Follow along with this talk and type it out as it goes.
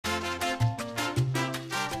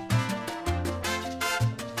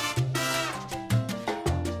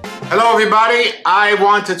Hello everybody, I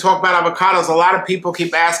want to talk about avocados. A lot of people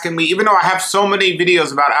keep asking me, even though I have so many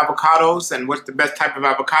videos about avocados and what's the best type of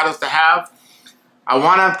avocados to have, I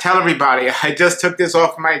want to tell everybody, I just took this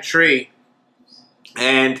off my tree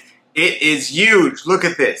and it is huge. Look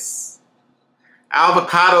at this.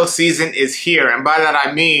 Avocado season is here, and by that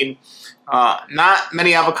I mean not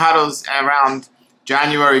many avocados around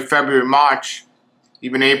January, February, March,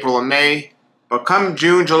 even April and May. But come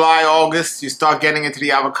June, July, August, you start getting into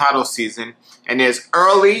the avocado season. And there's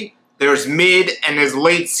early, there's mid, and there's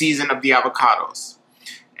late season of the avocados.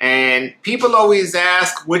 And people always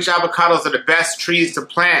ask which avocados are the best trees to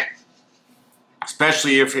plant,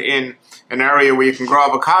 especially if you're in an area where you can grow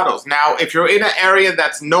avocados. Now, if you're in an area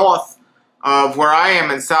that's north of where I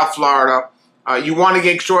am in South Florida, you want to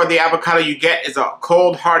make sure the avocado you get is a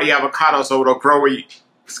cold, hardy avocado so it'll grow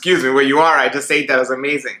where you are. I just ate that. It was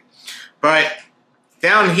amazing. But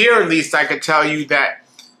down here, at least, I could tell you that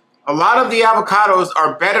a lot of the avocados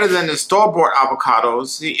are better than the store-bought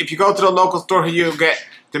avocados. If you go to the local store here, you'll get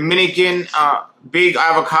Dominican big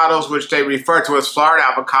avocados, which they refer to as Florida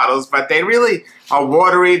avocados, but they really are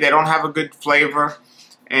watery. They don't have a good flavor.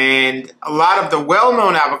 And a lot of the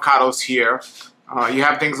well-known avocados here, you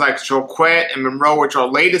have things like Choquette and Monroe, which are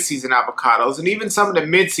later season avocados, and even some of the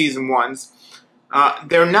mid-season ones.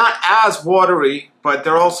 They're not as watery, but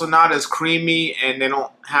they're also not as creamy, and they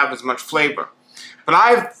don't have as much flavor. But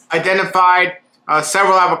I've identified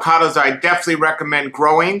several avocados that I definitely recommend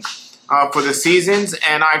growing for the seasons,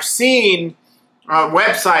 and I've seen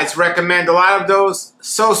websites recommend a lot of those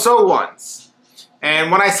so-so ones.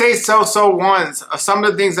 And when I say so-so ones, some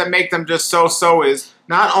of the things that make them just so-so is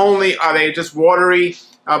not only are they just watery,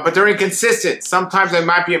 but they're inconsistent. Sometimes they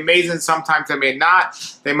might be amazing, sometimes they may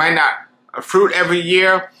not. They might not fruit every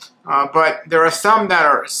year, but there are some that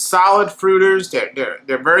are solid fruiters.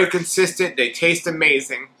 They're very consistent. They taste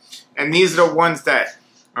amazing, and these are the ones that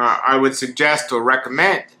I would suggest or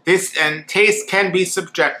recommend. This and taste can be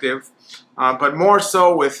subjective, but more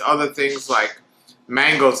so with other things like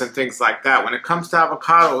mangoes and things like that. When it comes to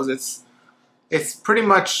avocados, it's pretty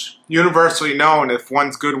much universally known if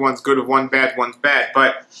one's good, if one's bad, one's bad.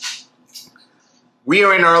 But we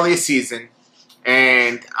are in early season.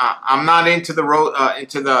 And I'm not into the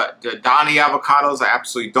Donny avocados. I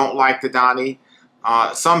absolutely don't like the Donny.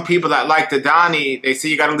 Some people that like the Donny, they say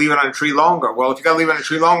you got to leave it on a tree longer. Well, if you got to leave it on a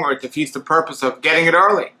tree longer, it defeats the purpose of getting it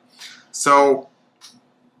early. So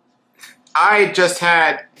I just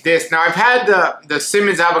had this. Now I've had the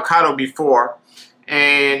Simmonds Avocado before,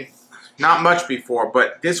 and not much before,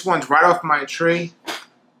 but this one's right off my tree,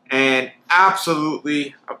 and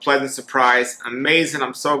absolutely a pleasant surprise. Amazing.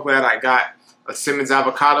 I'm so glad I got a Simmonds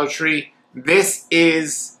Avocado tree. This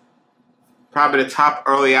is probably the top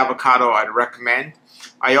early avocado I'd recommend.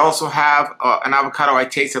 I also have an avocado I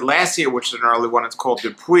tasted last year, which is an early one. It's called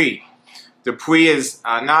Dupuis. Dupuis is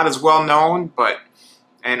not as well known,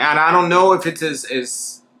 and I don't know if it's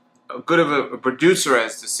as good of a producer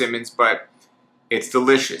as the Simmonds, but it's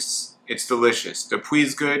delicious. It's delicious. Dupuis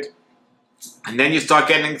is good. And then you start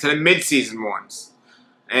getting into the mid-season ones.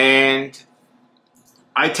 And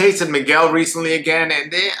I tasted Miguel recently again,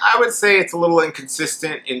 and I would say it's a little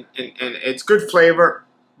inconsistent. And it's good flavor,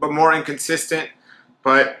 but more inconsistent.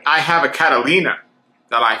 But I have a Catalina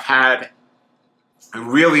that I've had. I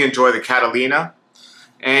really enjoy the Catalina.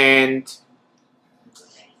 And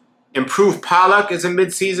Improved Pollock is a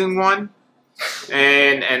mid-season one,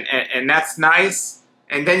 and that's nice.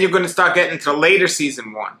 And then you're going to start getting to the later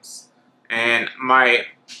season ones. And my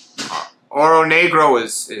Oro Negro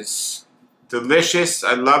is delicious.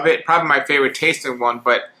 I love it. Probably my favorite tasting one,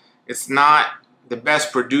 but it's not the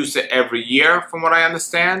best producer every year from what I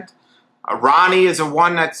understand. Ronnie is a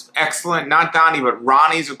one that's excellent. Not Donnie, but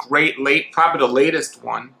Ronnie's a great probably the latest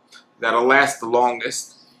one that'll last the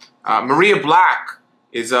longest. Maria Black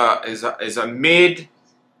is a mid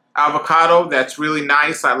avocado that's really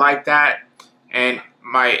nice. I like that. And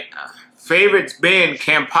my favorite's been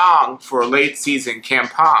Kampong for a late season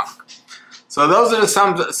Kampong. So those are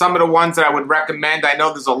some of the ones that I would recommend. I know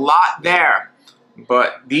there's a lot there,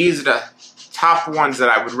 but these are the top ones that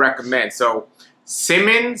I would recommend. So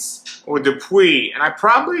Simmonds or Dupuis, and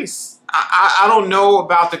I don't know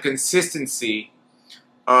about the consistency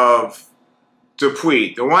of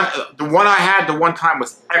Dupuis. The one I had the one time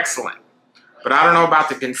was excellent, but I don't know about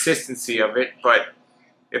the consistency of it. But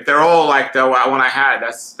if they're all like the one I had,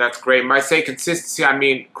 that's great. When I say consistency, I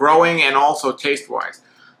mean growing and also taste-wise.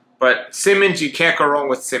 But Simmonds, you can't go wrong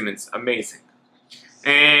with Simmonds. Amazing.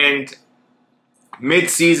 And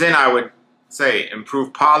mid-season, I would say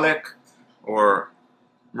Improved Pollock or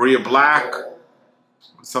Maria Black,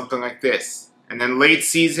 something like this. And then late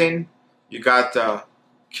season, you got the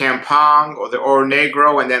Kampong or the Oro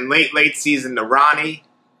Negro, and then late season, the Ronnie.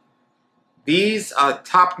 These are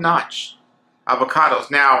top-notch avocados.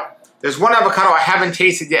 Now, there's one avocado I haven't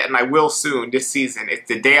tasted yet, and I will soon this season. It's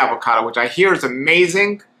the Day Avocado, which I hear is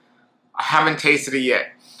amazing. I haven't tasted it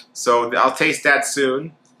yet, so I'll taste that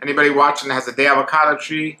soon. Anybody watching that has a Day Avocado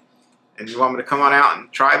tree and you want me to come on out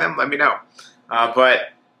and try them, let me know.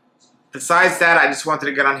 But besides that, I just wanted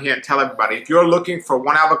to get on here and tell everybody, if you're looking for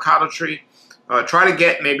one avocado tree, try to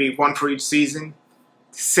get maybe one for each season.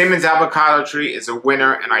 Simmonds Avocado tree is a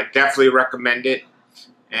winner, and I definitely recommend it.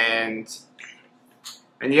 And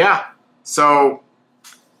yeah, so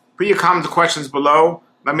put your comments and questions below.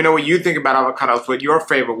 Let me know what you think about avocados, what your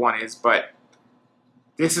favorite one is. But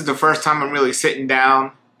this is the first time I'm really sitting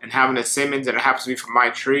down and having a Simmonds, and it happens to be from my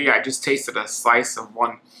tree. I just tasted a slice of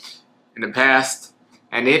one in the past,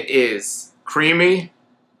 and it is creamy.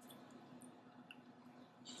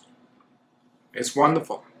 It's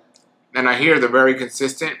wonderful. And I hear they're very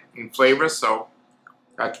consistent in flavor, so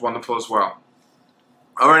that's wonderful as well.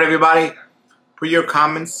 Alright everybody, put your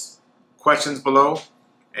comments, questions below,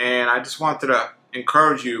 and I just wanted to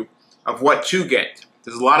encourage you of what to get.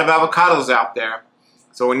 There's a lot of avocados out there,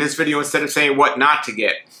 so in this video, instead of saying what not to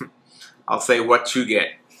get, I'll say what to get.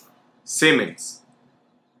 Simmonds,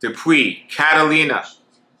 Dupuis, Catalina,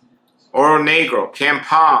 Oro Negro,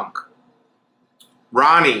 Kampong,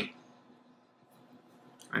 Ronnie.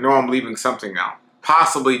 I know I'm leaving something out.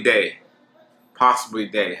 Possibly Day. Possibly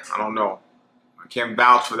Day. I don't know. I can't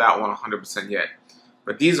vouch for that one 100% yet.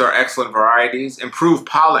 But these are excellent varieties. Improved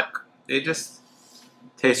Pollock. They just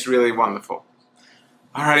taste really wonderful.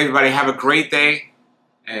 Alright everybody, have a great day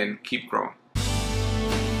and keep growing.